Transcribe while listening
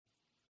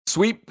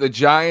sweep the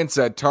Giants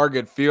at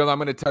Target Field. I'm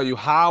going to tell you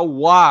how,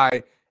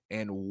 why,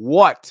 and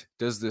what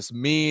does this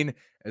mean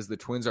as the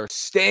Twins are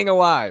staying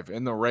alive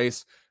in the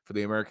race for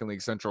the American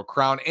League Central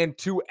crown and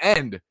to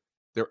end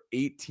their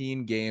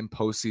 18-game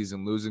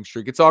postseason losing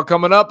streak. It's all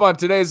coming up on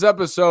today's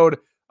episode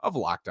of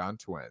Locked On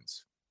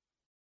Twins.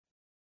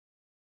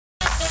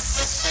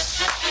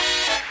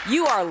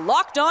 You are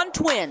Locked On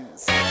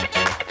Twins,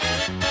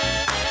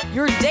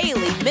 your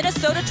daily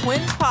Minnesota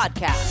Twins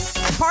podcast.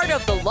 Part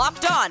of the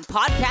Locked On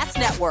Podcast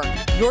Network,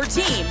 your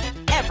team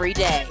every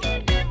day.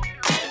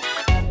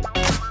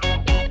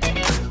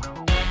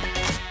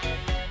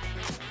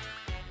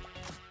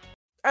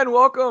 And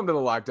welcome to the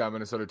Locked On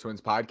Minnesota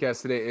Twins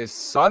podcast. Today is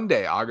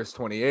Sunday, August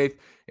 28th,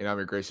 and I'm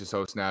your gracious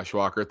host, Nash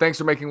Walker. Thanks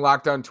for making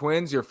Locked On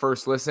Twins your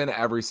first listen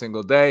every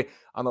single day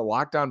on the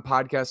Locked On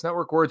Podcast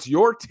Network, where it's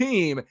your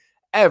team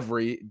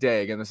every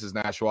day. Again, this is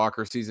Nash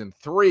Walker, season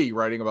 3,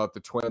 writing about the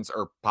Twins,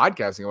 or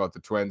podcasting about the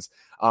Twins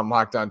on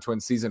Locked On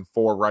Twins, season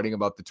 4, writing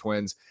about the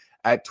Twins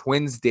at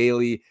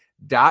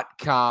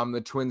twinsdaily.com. The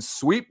Twins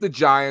sweep the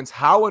Giants.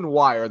 How and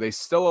why are they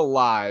still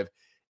alive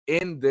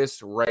in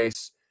this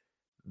race?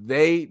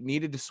 They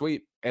needed to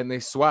sweep, and they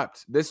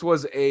swept. This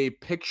was a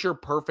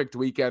picture-perfect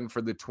weekend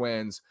for the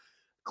Twins.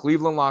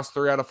 Cleveland lost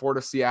 3 out of 4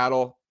 to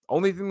Seattle.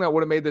 Only thing that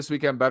would have made this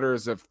weekend better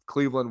is if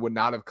Cleveland would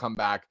not have come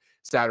back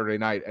Saturday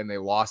night and they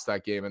lost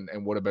that game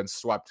and would have been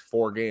swept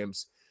 4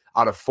 games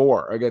out of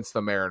 4 against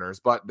the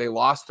Mariners. But they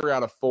lost 3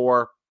 out of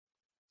 4.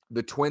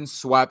 The Twins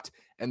swept,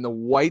 and the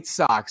White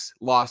Sox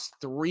lost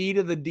 3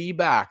 to the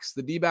D-backs.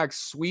 The D-backs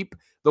sweep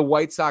the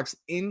White Sox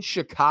in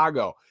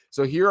Chicago.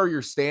 So here are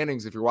your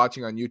standings if you're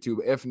watching on YouTube.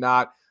 If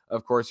not,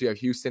 of course, you have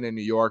Houston and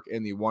New York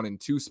in the 1 and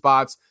 2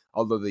 spots,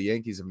 although the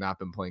Yankees have not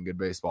been playing good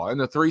baseball. And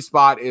the 3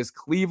 spot is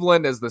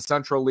Cleveland as the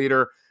central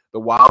leader. The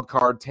wild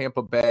card,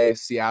 Tampa Bay,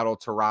 Seattle,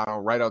 Toronto,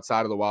 right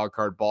outside of the wild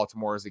card.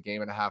 Baltimore is a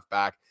game and a half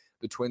back.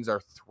 The Twins are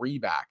 3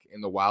 back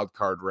in the wild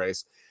card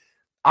race.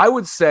 I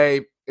would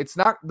say it's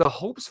not, the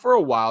hopes for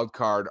a wild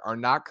card are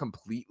not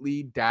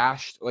completely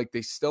dashed. Like,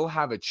 they still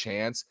have a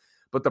chance.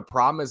 But the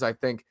problem is, I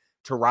think,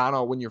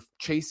 Toronto, when you're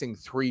chasing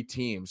 3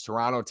 teams,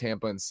 Toronto,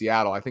 Tampa, and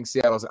Seattle, I think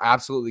Seattle's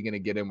absolutely going to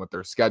get in with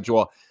their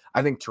schedule.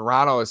 I think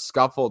Toronto is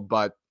scuffled,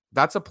 but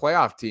that's a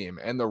playoff team,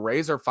 and the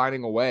Rays are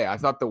finding a way. I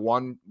thought the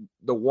one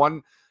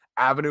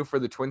avenue for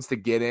the Twins to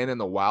get in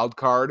the wild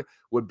card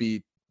would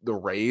be the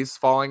Rays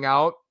falling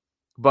out,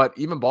 but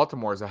even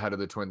Baltimore is ahead of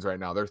the Twins right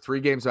now. They're 3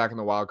 games back in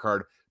the wild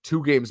card,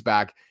 2 games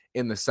back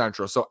in the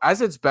Central. So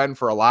as it's been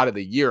for a lot of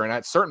the year, and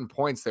at certain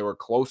points they were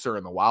closer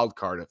in the wild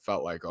card, it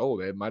felt like,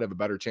 oh, they might have a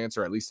better chance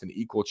or at least an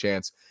equal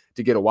chance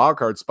to get a wild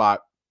card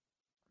spot.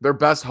 Their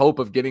best hope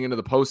of getting into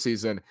the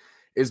postseason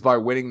is by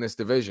winning this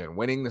division,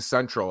 winning the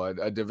Central,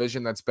 a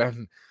division that's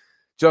been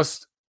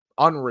just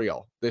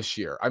unreal this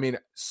year. I mean,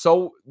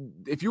 so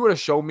if you would have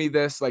shown me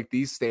this, like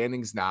these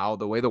standings now,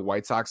 the way the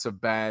White Sox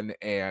have been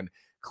and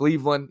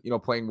Cleveland,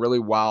 playing really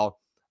well,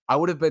 I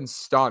would have been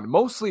stunned,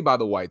 mostly by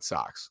the White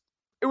Sox.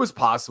 It was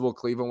possible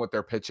Cleveland with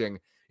their pitching,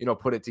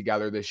 put it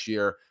together this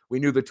year. We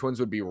knew the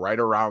Twins would be right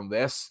around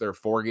this. They're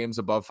 4 games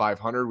above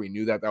 500. We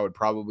knew that would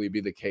probably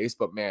be the case.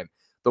 But man,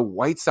 the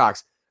White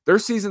Sox, their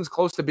season's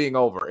close to being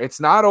over.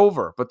 It's not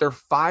over, but they're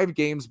 5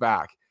 games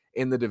back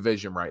in the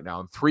division right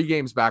now and 3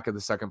 games back of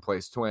the second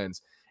place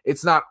Twins.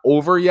 It's not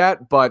over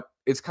yet, but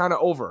it's kind of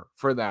over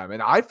for them.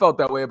 And I felt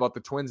that way about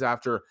the Twins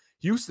after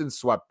Houston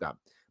swept them.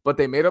 But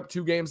they made up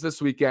 2 games this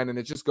weekend, and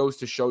it just goes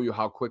to show you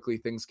how quickly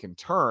things can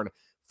turn.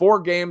 4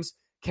 games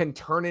can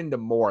turn into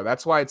more.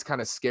 That's why it's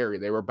kind of scary.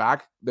 They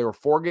were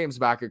 4 games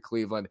back at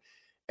Cleveland,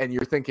 and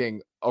you're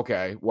thinking,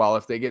 okay, well,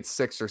 if they get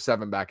 6 or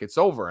 7 back, it's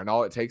over. And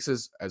all it takes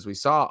is, as we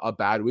saw, a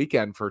bad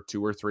weekend for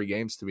 2 or 3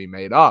 games to be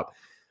made up.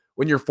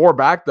 When you're 4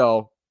 back,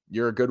 though,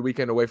 you're a good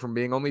weekend away from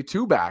being only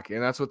 2 back.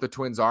 And that's what the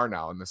Twins are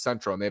now in the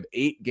Central. And they have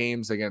 8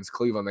 games against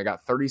Cleveland. They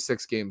got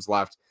 36 games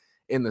left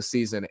in the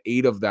season.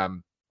 8 of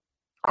them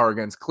are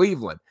against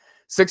Cleveland.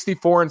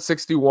 64 and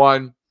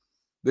 61.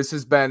 This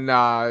has been,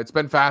 it's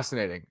been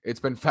fascinating.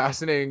 It's been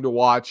fascinating to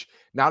watch.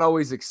 Not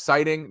always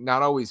exciting,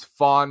 not always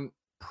fun,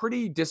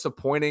 pretty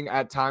disappointing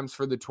at times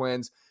for the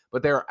Twins,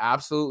 but they're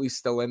absolutely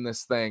still in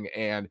this thing,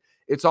 and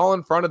it's all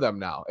in front of them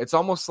now. It's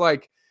almost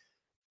like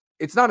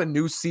it's not a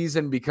new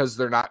season because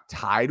they're not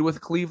tied with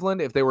Cleveland.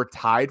 If they were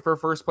tied for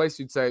first place,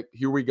 you'd say,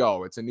 here we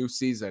go. It's a new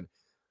season.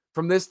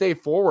 From this day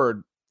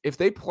forward, if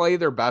they play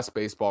their best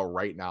baseball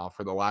right now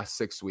for the last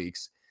 6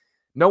 weeks,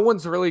 no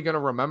one's really going to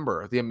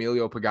remember the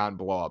Emilio Pagan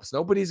blowups.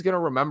 Nobody's going to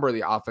remember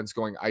the offense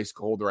going ice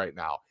cold right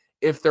now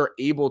if they're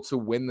able to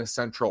win the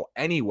Central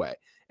anyway.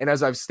 And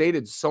as I've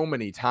stated so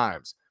many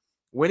times,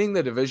 winning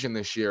the division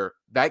this year,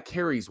 that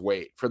carries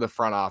weight for the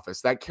front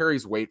office. That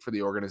carries weight for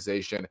the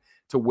organization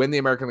to win the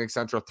American League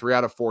Central 3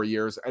 out of 4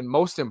 years. And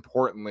most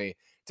importantly,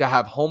 to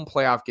have home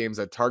playoff games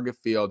at Target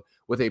Field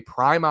with a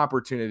prime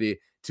opportunity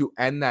to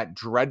end that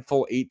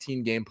dreadful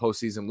 18-game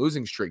postseason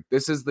losing streak.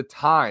 This is the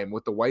time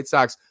with the White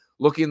Sox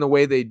looking the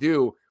way they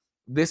do.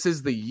 This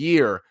is the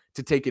year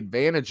to take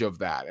advantage of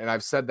that. And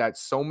I've said that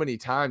so many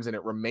times, and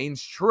it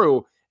remains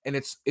true, and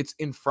it's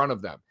in front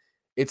of them.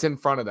 It's in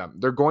front of them.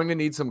 They're going to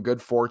need some good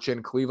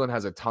fortune. Cleveland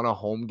has a ton of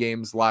home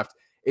games left.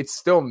 It's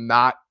still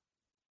not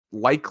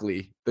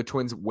likely the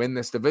Twins win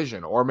this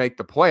division or make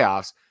the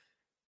playoffs.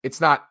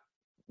 It's not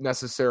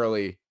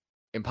necessarily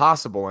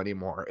impossible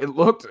anymore. It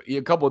looked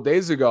a couple of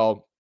days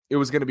ago, it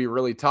was going to be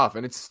really tough,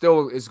 and it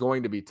still is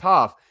going to be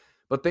tough,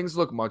 but things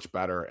look much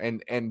better.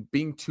 And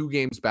being 2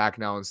 games back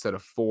now instead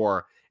of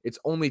 4, it's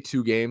only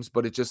 2 games,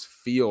 but it just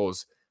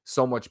feels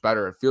so much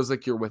better. It feels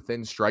like you're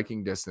within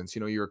striking distance.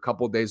 You're a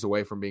couple of days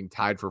away from being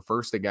tied for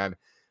first again,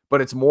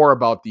 but it's more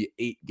about the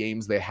 8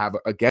 games they have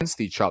against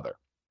each other.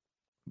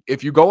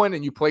 If you go in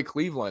and you play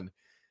Cleveland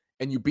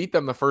and you beat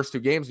them the first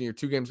 2 games and you're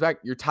 2 games back,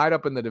 you're tied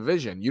up in the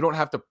division. You don't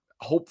have to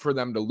hope for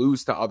them to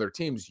lose to other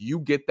teams. You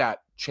get that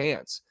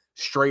chance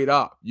straight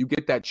up. You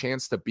get that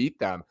chance to beat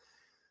them.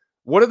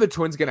 What are the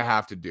Twins going to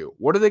have to do?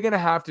 What are they going to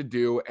have to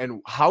do?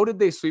 And how did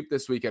they sweep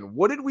this weekend?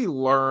 What did we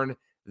learn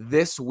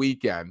this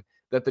weekend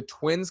that the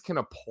Twins can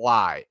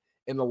apply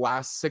in the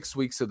last 6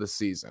 weeks of the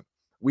season?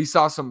 We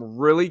saw some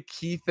really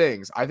key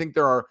things. I think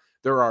there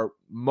are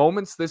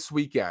moments this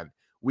weekend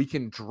we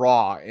can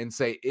draw and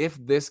say, if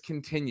this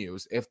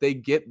continues, if they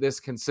get this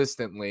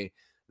consistently,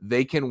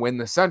 they can win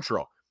the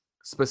Central.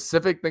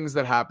 Specific things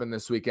that happened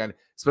this weekend,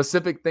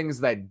 specific things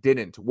that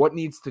didn't. What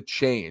needs to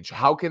change?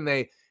 How can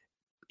they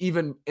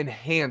even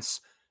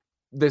enhance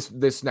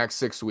this next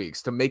 6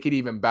 weeks to make it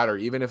even better?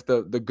 Even if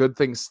the good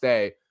things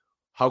stay,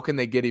 how can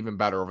they get even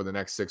better over the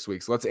next 6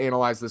 weeks? Let's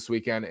analyze this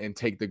weekend and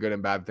take the good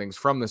and bad things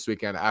from this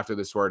weekend after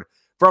this word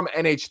from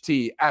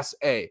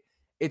NHTSA.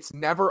 It's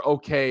never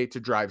okay to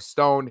drive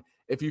stoned.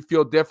 If you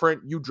feel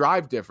different, you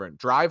drive different.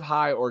 Drive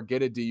high or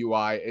get a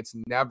DUI. It's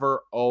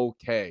never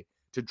okay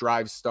to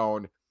drive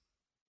stoned.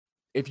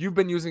 If you've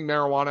been using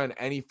marijuana in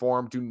any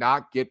form, do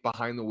not get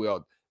behind the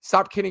wheel.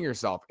 Stop kidding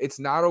yourself. It's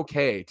not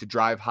okay to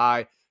drive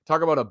high.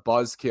 Talk about a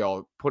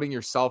buzzkill, putting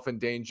yourself in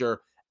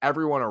danger,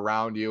 everyone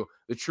around you.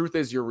 The truth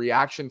is your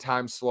reaction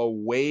times slow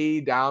way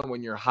down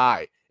when you're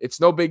high. It's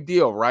no big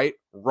deal, right?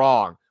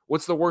 Wrong.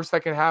 What's the worst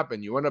that can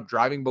happen? You end up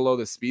driving below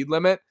the speed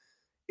limit.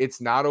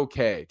 It's not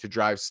okay to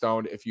drive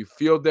stoned. If you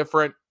feel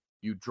different,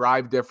 you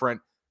drive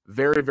different.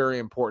 Very, very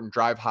important.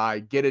 Drive high,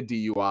 get a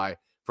DUI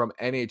from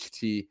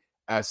NHTSA.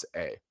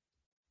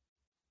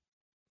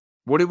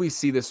 What did we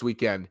see this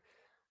weekend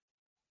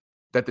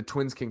that the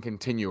Twins can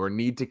continue or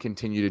need to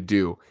continue to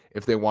do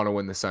if they want to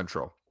win the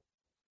Central?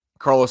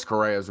 Carlos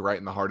Correa is right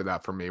in the heart of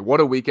that for me.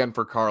 What a weekend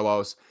for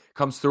Carlos.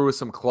 Comes through with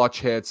some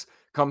clutch hits,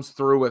 comes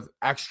through with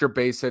extra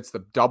base hits,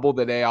 the double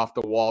the day off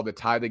the wall to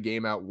tie the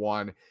game at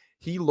 1.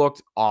 He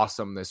looked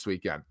awesome this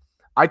weekend.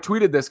 I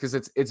tweeted this because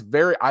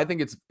I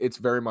think it's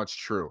very much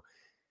true.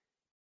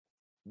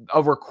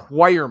 A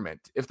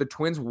requirement, if the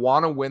Twins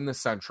want to win the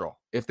Central,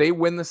 if they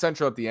win the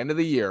Central at the end of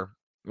the year,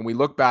 and we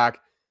look back,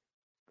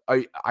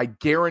 I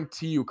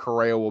guarantee you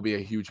Correa will be a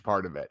huge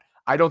part of it.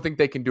 I don't think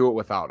they can do it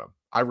without him.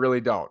 I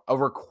really don't. A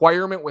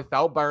requirement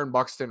without Byron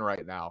Buxton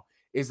right now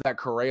is that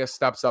Correa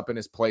steps up in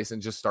his place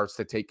and just starts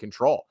to take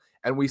control.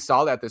 And we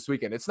saw that this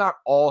weekend. It's not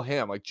all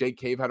him. Like Jake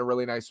Cave had a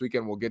really nice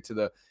weekend. We'll get to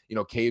the,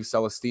 Cave,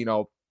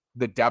 Celestino,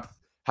 the depth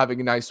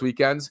having nice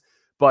weekends,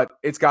 but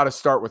it's got to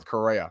start with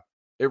Correa.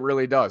 It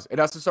really does. It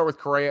has to start with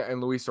Correa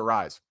and Luis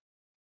Arraez.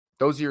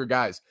 Those are your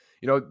guys.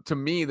 To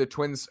me, the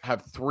Twins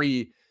have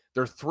 3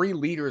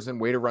 leaders in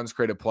weighted runs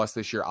created plus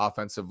this year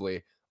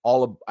offensively,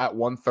 all at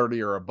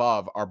 130 or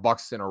above are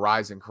Buxton,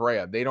 Arraez, and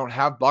Correa. They don't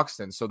have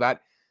Buxton, so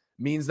that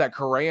means that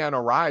Correa and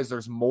Arraez,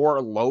 there's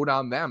more load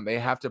on them. They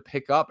have to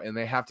pick up and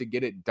they have to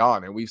get it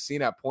done. And we've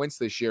seen at points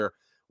this year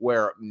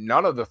where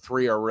none of the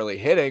 3 are really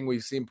hitting.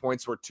 We've seen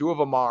points where 2 of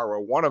them are, or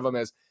one of them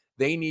is.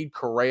 They need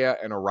Correa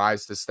and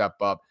Arraez to step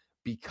up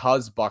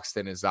because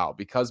Buxton is out,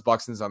 because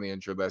Buxton's on the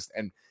injured list,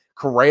 and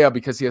Correa,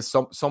 because he has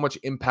so much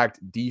impact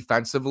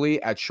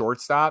defensively at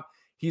shortstop.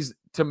 He's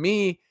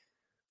the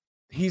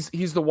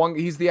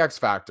X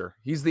factor.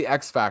 He's the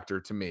X factor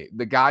to me.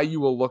 The guy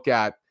you will look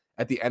at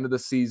the end of the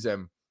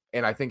season,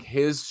 and I think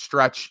his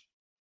stretch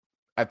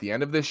at the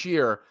end of this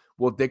year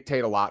will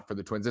dictate a lot for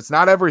the Twins. It's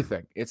not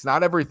everything.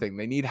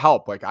 They need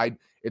help.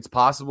 It's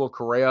possible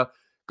Correa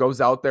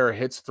goes out there,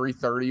 hits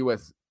 330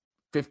 with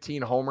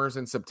 15 homers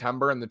in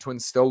September, and the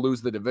Twins still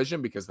lose the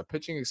division because the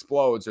pitching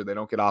explodes or they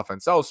don't get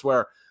offense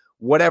elsewhere.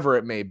 Whatever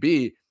it may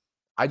be,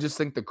 I just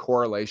think the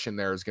correlation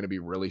there is going to be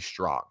really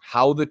strong.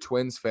 How the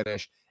Twins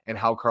finish and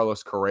how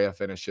Carlos Correa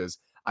finishes,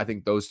 I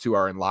think those 2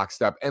 are in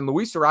lockstep. And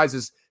Luis Arraez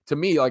is, to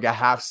me, like a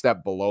half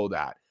step below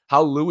that.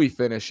 How Louis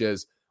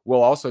finishes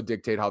will also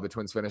dictate how the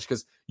Twins finish,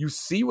 because you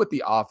see with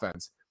the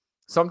offense,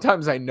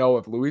 sometimes I know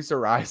if Luis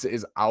Arraez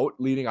is out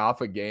leading off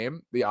a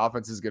game, the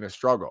offense is going to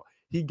struggle.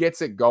 He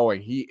gets it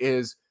going. He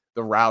is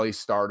the rally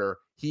starter.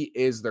 He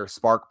is their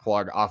spark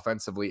plug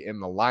offensively in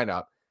the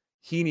lineup.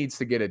 He needs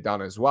to get it done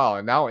as well.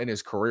 And now in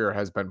his career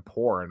has been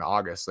poor in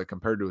August,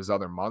 compared to his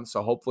other months.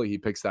 So hopefully he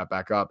picks that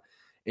back up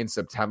in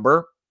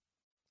September.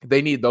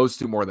 They need those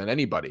 2 more than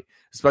anybody,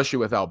 especially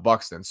without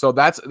Buxton. So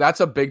that's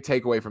a big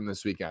takeaway from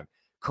this weekend.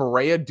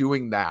 Correa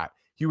doing that.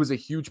 He was a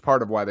huge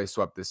part of why they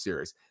swept this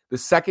series. The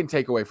second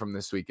takeaway from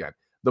this weekend,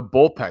 The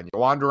bullpen,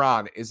 Yohan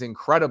Duran, is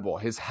incredible.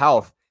 His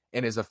health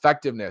and his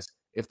effectiveness,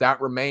 if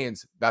that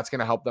remains, that's going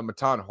to help them a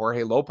ton.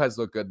 Jorge Lopez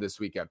looked good this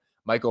weekend.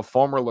 Michael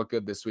Fulmer looked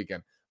good this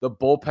weekend. The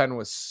bullpen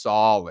was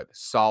solid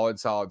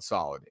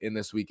in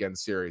this weekend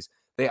series.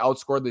 They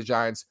outscored the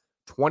Giants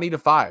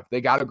 20-5.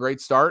 They got a great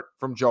start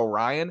from Joe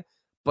Ryan,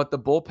 but the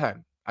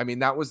bullpen, I mean,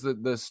 that was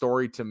the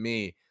story to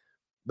me.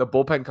 The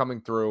bullpen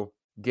coming through,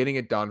 getting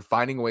it done,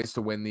 finding ways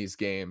to win these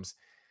games.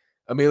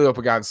 Emilio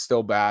Pagan's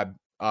still bad.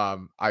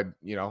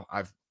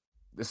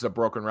 This is a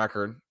broken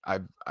record.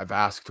 I've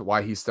asked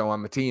why he's still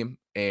on the team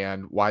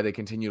and why they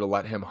continue to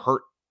let him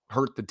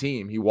hurt the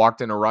team. He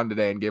walked in a run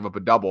today and gave up a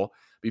double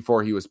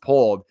before he was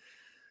pulled.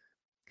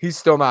 He's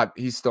still not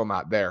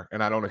there,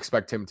 and I don't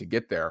expect him to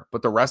get there.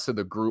 But the rest of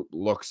the group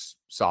looks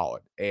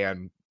solid,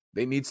 and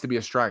it needs to be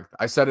a strength.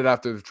 I said it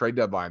after the trade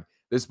deadline.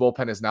 This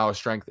bullpen is now a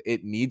strength.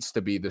 It needs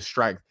to be the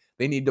strength.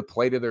 They need to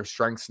play to their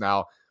strengths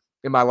now.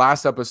 In my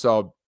last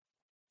episode,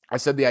 I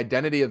said the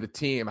identity of the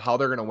team, how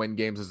they're going to win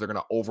games is they're going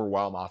to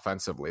overwhelm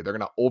offensively. They're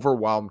going to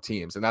overwhelm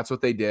teams, and that's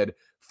what they did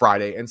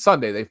Friday and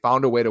Sunday. They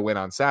found a way to win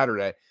on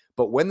Saturday.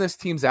 But when this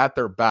team's at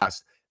their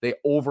best, they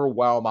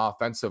overwhelm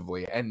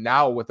offensively. And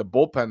now with the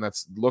bullpen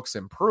that looks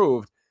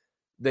improved,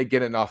 they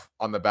get enough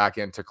on the back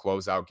end to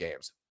close out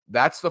games.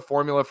 That's the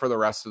formula for the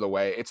rest of the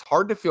way. It's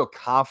hard to feel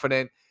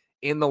confident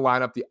in the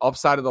lineup, the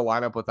upside of the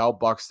lineup without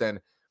Buxton,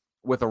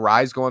 with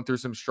Arise going through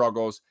some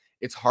struggles.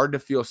 It's hard to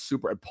feel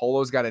super.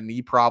 Polo's got a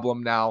knee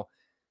problem now.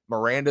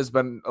 Miranda's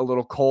been a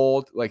little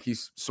cold. Like,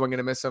 he's swinging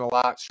and missing a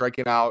lot,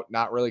 striking out,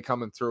 not really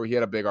coming through. He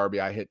had a big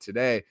RBI hit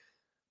today,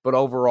 but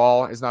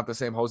overall is not the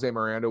same Jose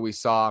Miranda we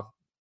saw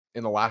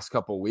in the last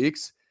couple of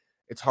weeks.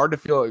 It's hard to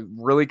feel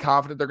really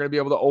confident they're going to be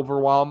able to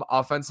overwhelm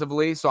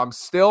offensively. So I'm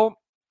still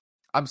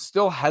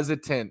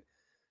hesitant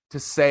to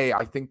say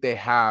I think they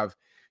have,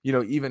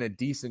 even a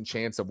decent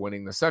chance of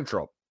winning the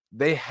Central.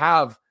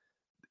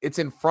 It's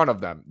in front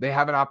of them. They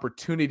have an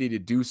opportunity to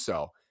do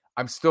so.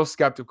 I'm still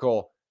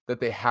skeptical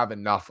that they have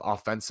enough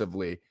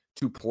offensively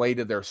to play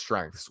to their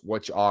strengths,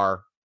 which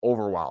are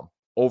overwhelm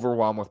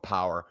with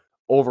power,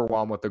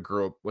 overwhelm with a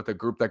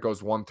group that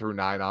goes 1 through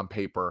 9 on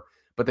paper,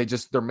 but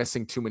they're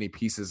missing too many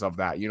pieces of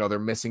that. They're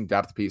missing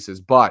depth pieces,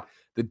 but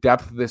the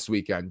depth this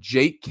weekend,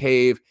 Jake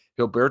Cave,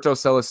 Gilberto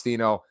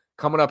Celestino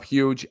coming up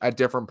huge at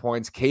different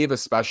points. Cave,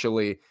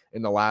 especially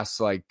in the last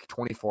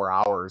 24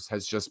 hours,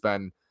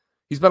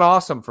 he's been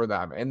awesome for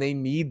them, and they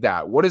need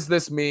that. What does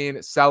this mean?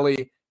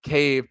 Selly,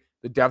 Cave,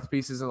 the depth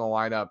pieces in the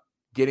lineup,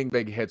 getting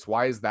big hits.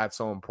 Why is that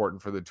so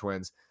important for the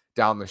Twins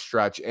down the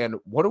stretch? And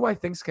what do I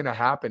think is going to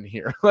happen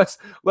here? Let's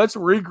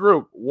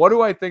regroup. What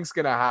do I think is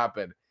going to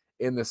happen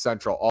in the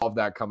Central? All of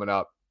that coming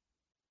up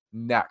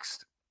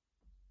next.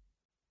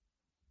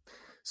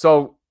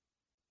 So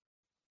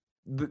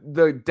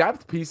the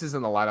depth pieces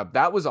in the lineup,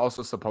 that was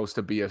also supposed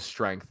to be a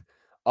strength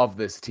of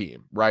this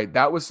team, right?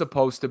 That was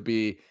supposed to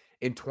be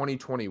in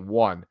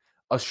 2021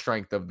 a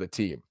strength of the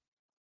team.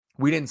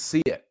 We didn't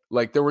see it.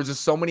 There were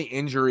just so many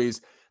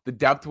injuries. The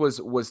depth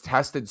was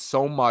tested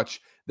so much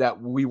that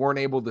we weren't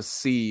able to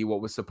see what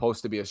was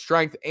supposed to be a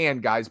strength,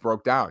 and guys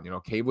broke down.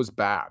 Cave was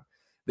bad.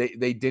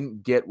 They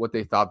didn't get what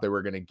they thought they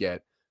were going to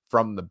get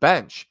from the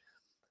bench.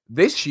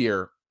 This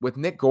year, with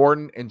Nick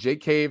Gordon and Jake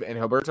Cave and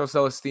Gilberto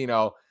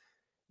Celestino,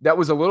 that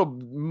was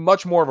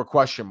much more of a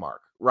question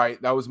mark,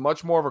 right? That was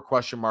much more of a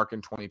question mark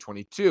in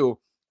 2022.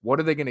 What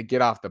are they going to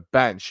get off the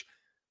bench?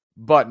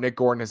 But Nick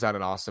Gordon has had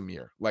an awesome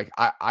year.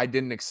 I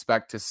didn't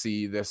expect to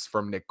see this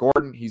from Nick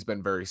Gordon. He's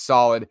been very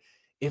solid.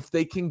 If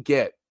they can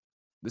get,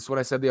 this is what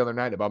I said the other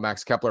night about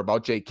Max Kepler,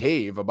 about Jake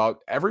Cave, about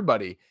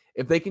everybody.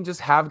 If they can just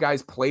have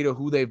guys play to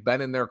who they've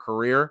been in their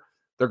career,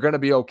 they're going to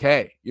be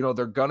okay.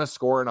 They're going to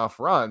score enough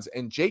runs.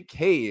 And Jake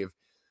Cave,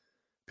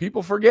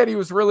 people forget he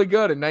was really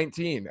good in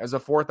 19 as a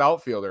fourth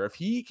outfielder. If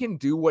he can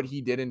do what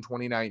he did in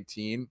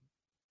 2019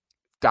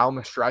 down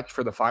the stretch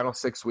for the final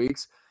 6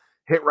 weeks,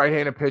 hit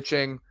right-handed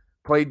pitching,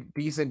 play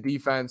decent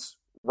defense,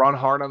 run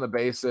hard on the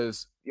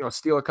bases,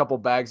 steal a couple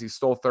bags. He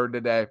stole third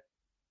today.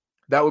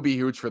 That would be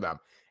huge for them.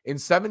 In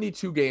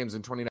 72 games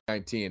in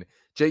 2019,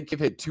 Jake Cave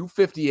hit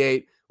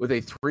 258 with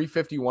a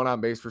 351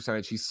 on base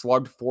percentage. He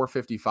slugged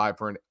 455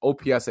 for an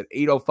OPS at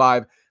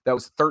 805. That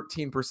was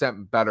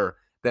 13% better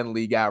than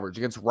league average.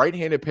 Against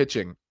right-handed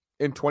pitching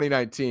in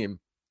 2019,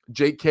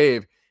 Jake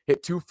Cave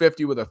hit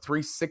 250 with a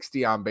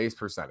 360 on base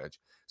percentage.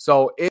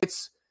 So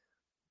it's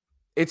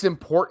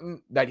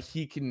important that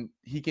he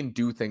can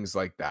do things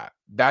like that.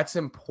 That's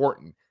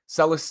important.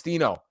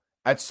 Celestino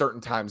at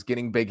certain times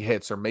getting big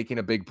hits or making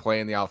a big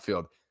play in the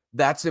outfield.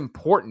 That's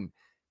important.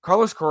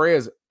 Carlos Correa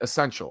is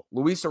essential.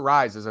 Luis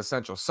Arraez is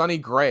essential. Sonny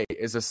Gray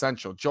is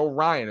essential. Joe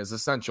Ryan is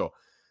essential.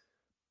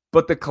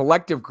 But the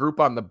collective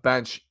group on the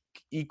bench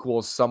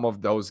equals some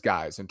of those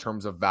guys in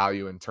terms of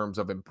value, in terms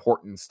of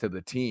importance to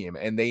the team.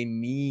 And they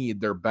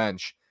need their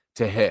bench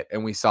to hit.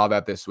 And we saw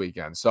that this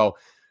weekend. So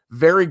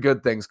very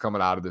good things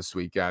coming out of this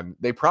weekend.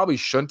 They probably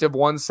shouldn't have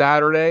won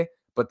Saturday,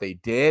 but they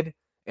did.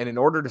 And in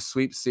order to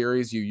sweep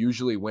series, you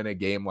usually win a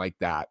game like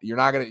that. You're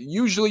not going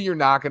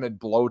to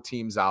blow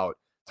teams out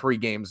 3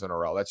 games in a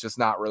row. That's just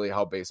not really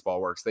how baseball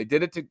works. They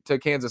did it to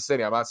Kansas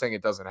City. I'm not saying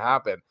it doesn't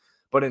happen,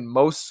 but in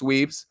most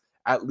sweeps,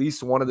 at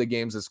least one of the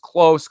games is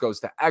close, goes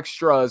to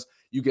extras,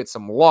 you get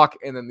some luck,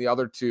 and then the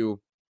other 2,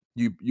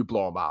 you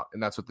blow them out.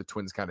 And that's what the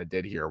Twins kind of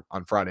did here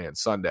on Friday and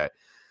Sunday.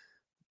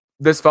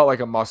 This felt like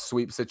a must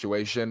sweep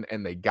situation,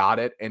 and they got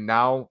it. And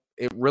now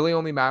it really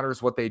only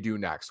matters what they do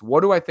next.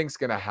 What do I think is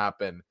going to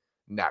happen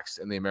next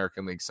in the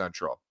American League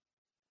Central?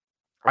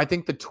 I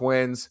think the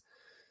Twins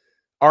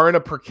are in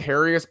a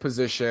precarious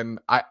position.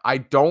 I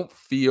don't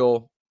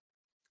feel,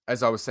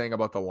 as I was saying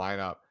about the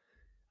lineup,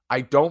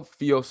 I don't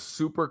feel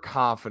super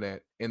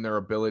confident in their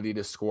ability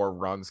to score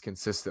runs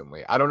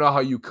consistently. I don't know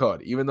how you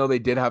could, even though they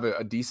did have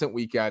a decent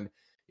weekend,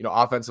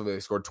 offensively, they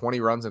scored 20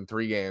 runs in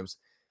 3 games.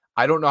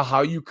 I don't know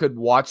how you could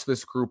watch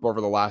this group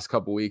over the last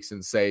couple weeks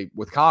and say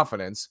with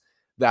confidence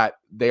that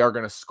they are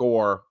going to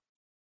score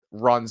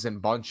runs in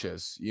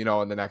bunches, in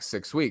the next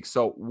 6 weeks.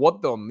 So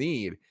what they'll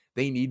need,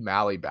 they need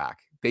Mahle back.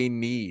 They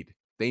need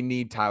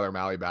Tyler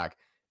Mahle back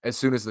as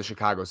soon as the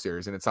Chicago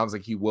series. And it sounds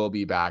like he will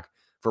be back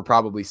for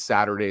probably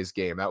Saturday's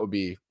game. That would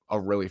be a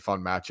really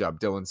fun matchup.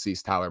 Dylan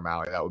Cease, Tyler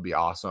Mahle. That would be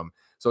awesome.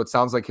 So it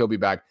sounds like he'll be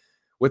back.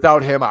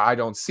 Without him, I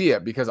don't see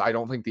it because I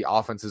don't think the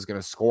offense is going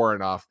to score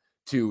enough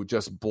to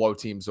just blow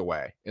teams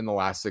away in the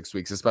last 6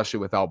 weeks, especially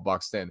without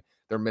Buxton.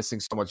 They're missing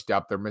so much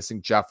depth. They're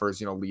missing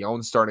Jeffers.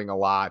 Leon's starting a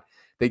lot.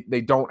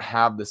 They don't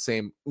have the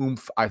same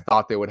oomph I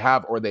thought they would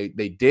have, or they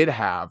did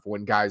have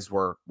when guys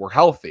were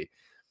healthy.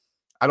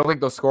 I don't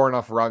think they'll score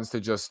enough runs to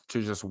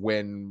just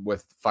win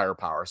with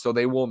firepower. So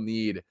they will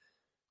need,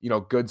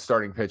 good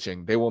starting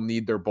pitching. They will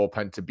need their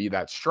bullpen to be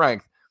that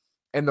strength.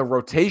 And the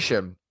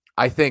rotation,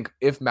 I think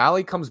if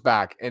Mahle comes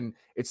back, and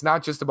it's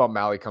not just about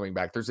Mahle coming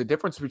back, there's a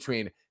difference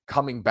between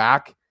coming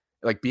back,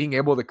 like being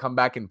able to come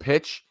back and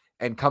pitch,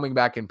 and coming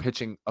back and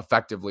pitching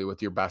effectively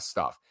with your best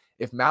stuff.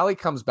 If Mahle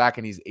comes back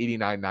and he's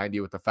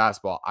 89-90 with the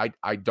fastball,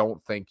 I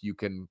don't think you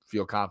can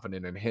feel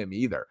confident in him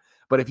either.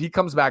 But if he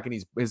comes back and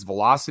his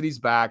velocity's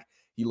back,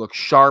 he looks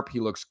sharp, he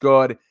looks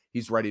good,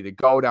 he's ready to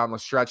go down the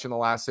stretch in the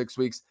last 6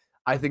 weeks,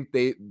 I think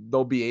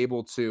they'll be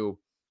able to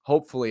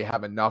hopefully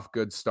have enough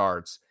good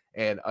starts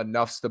and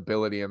enough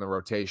stability in the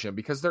rotation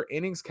because their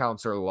innings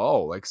counts are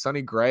low. Like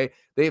Sonny Gray,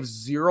 they have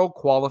 0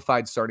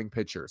 qualified starting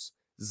pitchers.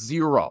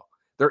 0.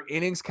 Their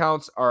innings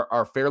counts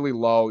are fairly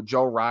low.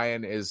 Joe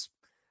Ryan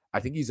I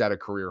think he's at a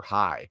career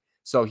high.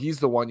 So he's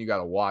the one you got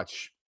to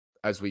watch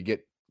as we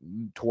get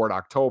toward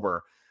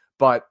October.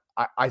 But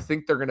I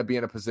think they're going to be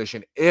in a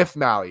position, if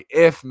Mahle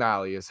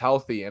is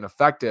healthy and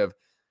effective,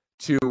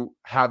 to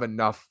have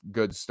enough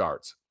good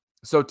starts.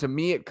 So to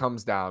me, it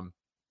comes down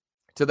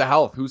to the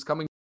health. Who's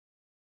coming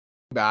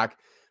back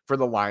for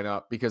the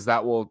lineup? Because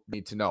that will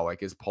need to know,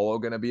 like, is Polo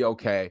going to be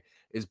okay?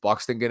 Is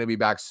Buxton going to be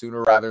back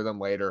sooner rather than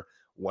later?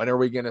 When are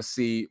we going to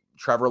see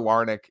Trevor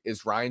Larnach?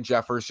 Is Ryan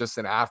Jeffers just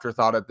an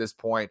afterthought at this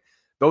point?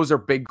 Those are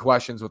big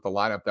questions with the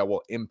lineup that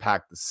will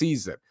impact the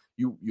season.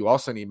 You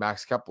also need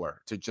Max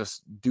Kepler to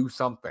just do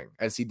something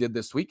as he did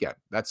this weekend.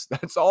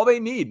 That's all they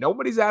need.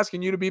 Nobody's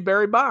asking you to be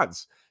Barry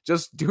Bonds.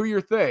 Just do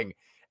your thing.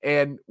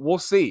 And we'll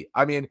see.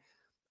 I mean,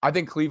 I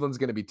think Cleveland's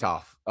going to be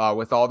tough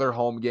with all their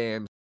home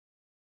games,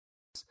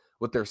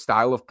 with their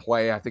style of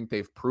play. I think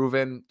they've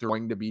proven they're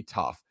going to be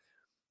tough.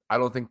 I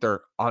don't think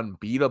they're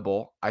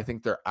unbeatable. I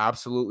think they're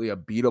absolutely a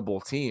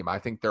beatable team. I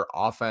think their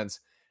offense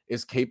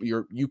is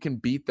capable. You can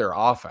beat their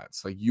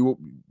offense.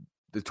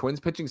 The Twins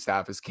pitching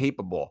staff is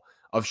capable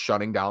of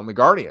shutting down the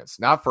Guardians,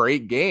 not for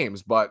 8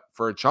 games, but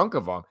for a chunk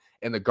of them.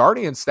 And the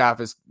Guardian staff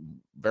is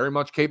very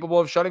much capable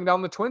of shutting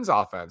down the Twins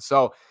offense.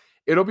 So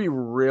it'll be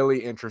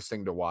really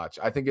interesting to watch.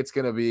 I think it's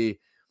going to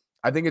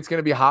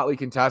be hotly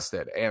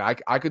contested. And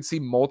I could see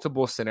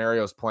multiple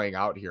scenarios playing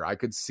out here. I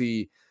could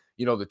see,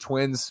 the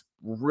Twins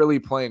really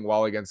playing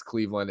well against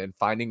Cleveland and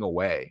finding a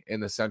way in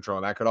the Central.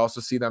 And I could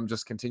also see them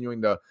just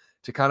continuing to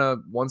kind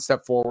of 1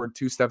 step forward,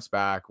 2 steps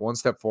back, 1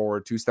 step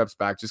forward, 2 steps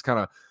back, just kind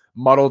of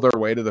muddle their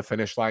way to the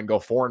finish line, go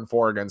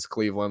 4-4 against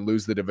Cleveland,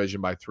 lose the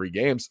division by 3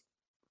 games.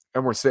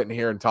 And we're sitting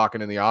here and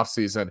talking in the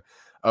offseason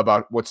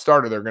about what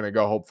starter they're going to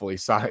go hopefully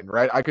sign,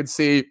 right? I could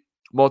see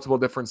multiple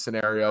different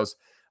scenarios.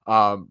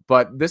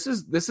 But this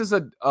is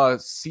a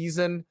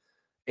season,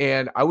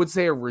 and I would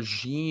say a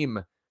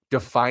regime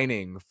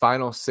defining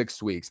final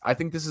 6 weeks. I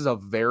think this is a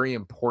very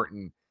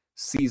important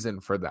season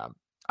for them.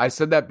 I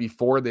said that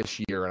before this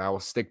year, and I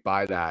will stick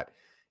by that.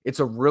 It's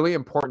a really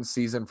important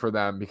season for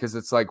them because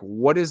it's like,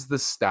 what is the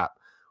step?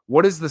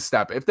 What is the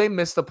step? If they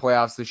miss the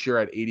playoffs this year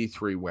at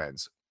 83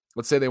 wins,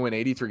 let's say they win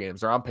 83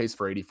 games, they're on pace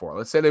for 84.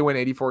 Let's say they win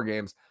 84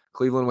 games,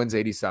 Cleveland wins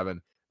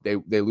 87. They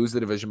lose the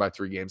division by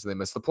 3 games and they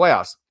miss the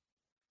playoffs.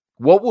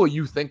 What will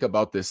you think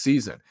about this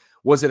season?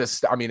 Was it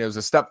it was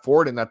a step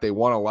forward in that they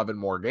won 11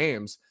 more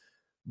games,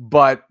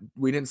 but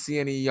we didn't see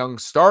any young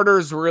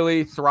starters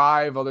really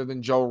thrive other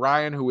than Joe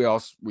Ryan, who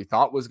we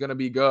thought was going to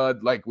be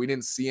good. Like, we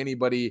didn't see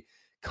anybody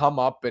come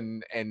up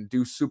and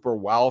do super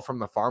well from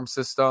the farm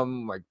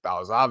system, like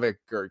Balazovic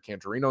or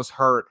Cantorino's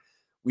hurt.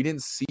 We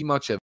didn't see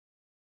much of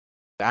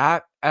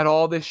that at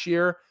all this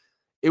year.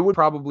 it would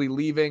probably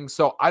leaving.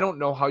 So I don't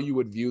know how you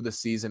would view the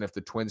season if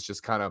the Twins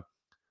just kind of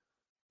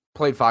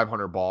played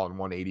 500 ball and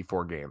won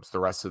 84 games the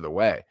rest of the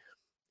way.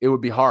 It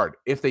would be hard.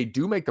 If they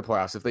do make the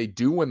playoffs, if they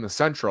do win the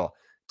Central,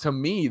 to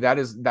me, that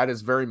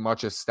is very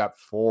much a step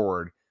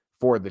forward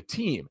for the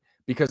team.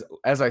 Because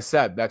as I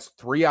said, that's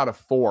 3 out of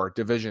 4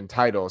 division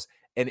titles.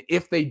 And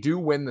if they do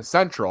win the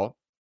Central,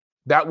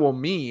 that will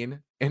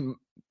mean in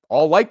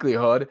all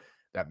likelihood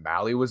that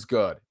Mahle was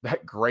good,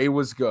 that Gray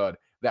was good,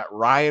 that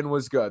Ryan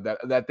was good,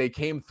 that they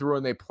came through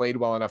and they played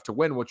well enough to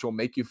win, which will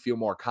make you feel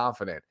more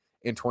confident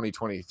in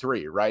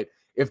 2023, right?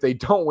 If they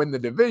don't win the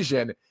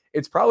division,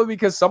 it's probably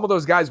because some of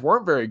those guys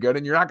weren't very good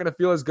and you're not going to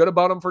feel as good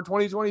about them for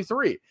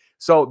 2023.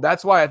 So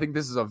that's why I think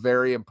this is a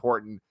very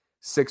important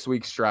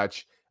 6-week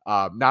stretch,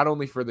 not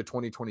only for the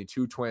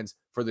 2022 Twins,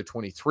 for the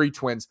 23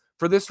 Twins,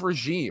 for this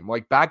regime.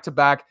 Like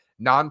back-to-back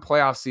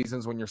non-playoff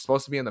seasons when you're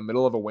supposed to be in the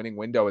middle of a winning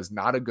window is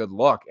not a good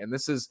look. And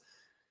this is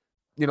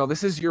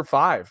year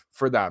 5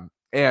 for them.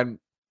 And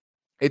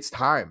it's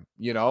time,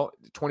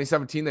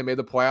 2017, they made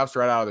the playoffs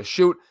right out of the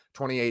chute.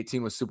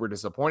 2018 was super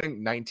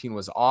disappointing. 19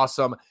 was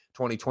awesome.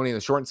 2020, the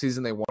shortened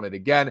season, they won it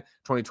again.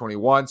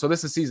 2021. So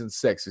this is season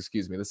 6,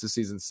 This is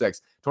season 6.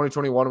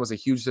 2021 was a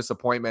huge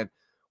disappointment.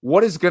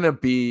 What is going to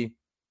be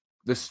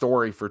the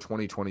story for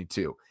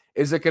 2022?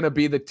 Is it going to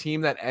be the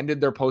team that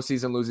ended their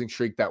postseason losing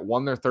streak that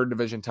won their 3rd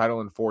division title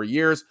in 4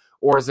 years?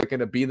 Or is it going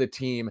to be the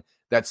team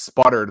that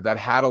sputtered, that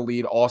had a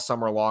lead all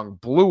summer long,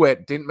 blew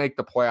it, didn't make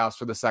the playoffs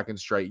for the 2nd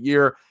straight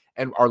year,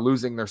 and are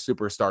losing their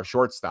superstar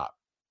shortstop?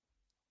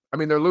 I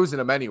mean, they're losing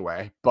him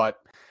anyway, but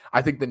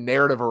I think the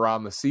narrative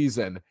around the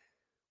season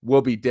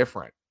will be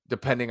different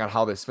depending on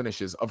how this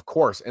finishes, of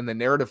course, and the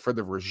narrative for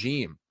the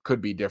regime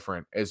could be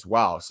different as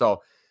well.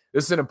 So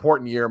this is an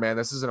important year, man.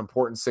 This is an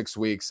important 6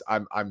 weeks.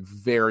 I'm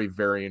very,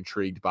 very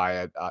intrigued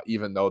by it,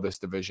 even though this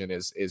division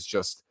is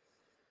just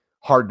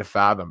hard to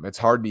fathom. It's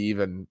hard to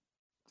even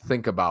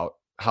think about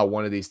how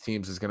one of these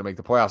teams is going to make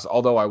the playoffs.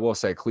 Although I will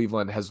say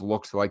Cleveland has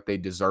looked like they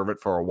deserve it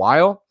for a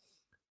while.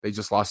 They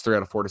just lost 3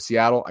 out of 4 to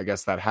Seattle. I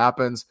guess that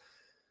happens.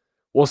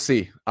 We'll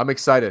see. I'm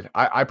excited.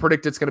 I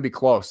predict it's going to be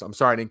close. I'm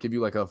sorry I didn't give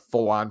you like a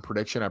full-on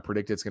prediction. I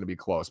predict it's going to be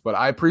close. But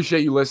I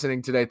appreciate you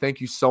listening today.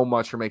 Thank you so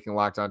much for making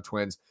Locked On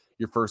Twins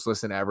your first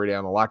listen every day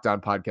on the Locked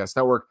On Podcast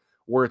Network,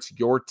 where it's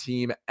your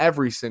team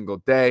every single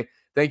day.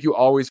 Thank you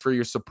always for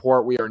your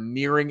support. We are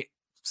nearing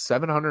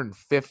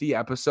 750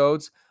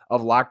 episodes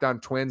of Locked On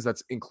Twins.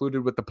 That's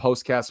included with the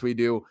postcast we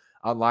do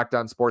on Locked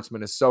On Sports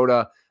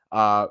Minnesota.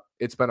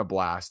 It's been a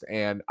blast.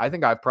 And I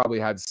think I've probably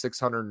had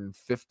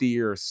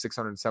 650 or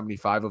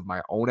 675 of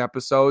my own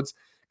episodes.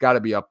 Got to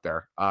be up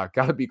there.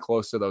 Got to be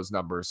close to those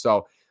numbers.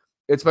 So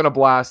it's been a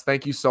blast.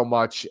 Thank you so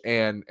much.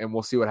 And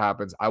we'll see what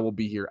happens. I will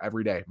be here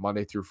every day,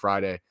 Monday through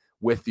Friday,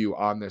 with you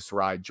on this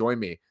ride. Join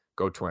me.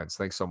 Go Twins.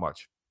 Thanks so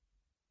much.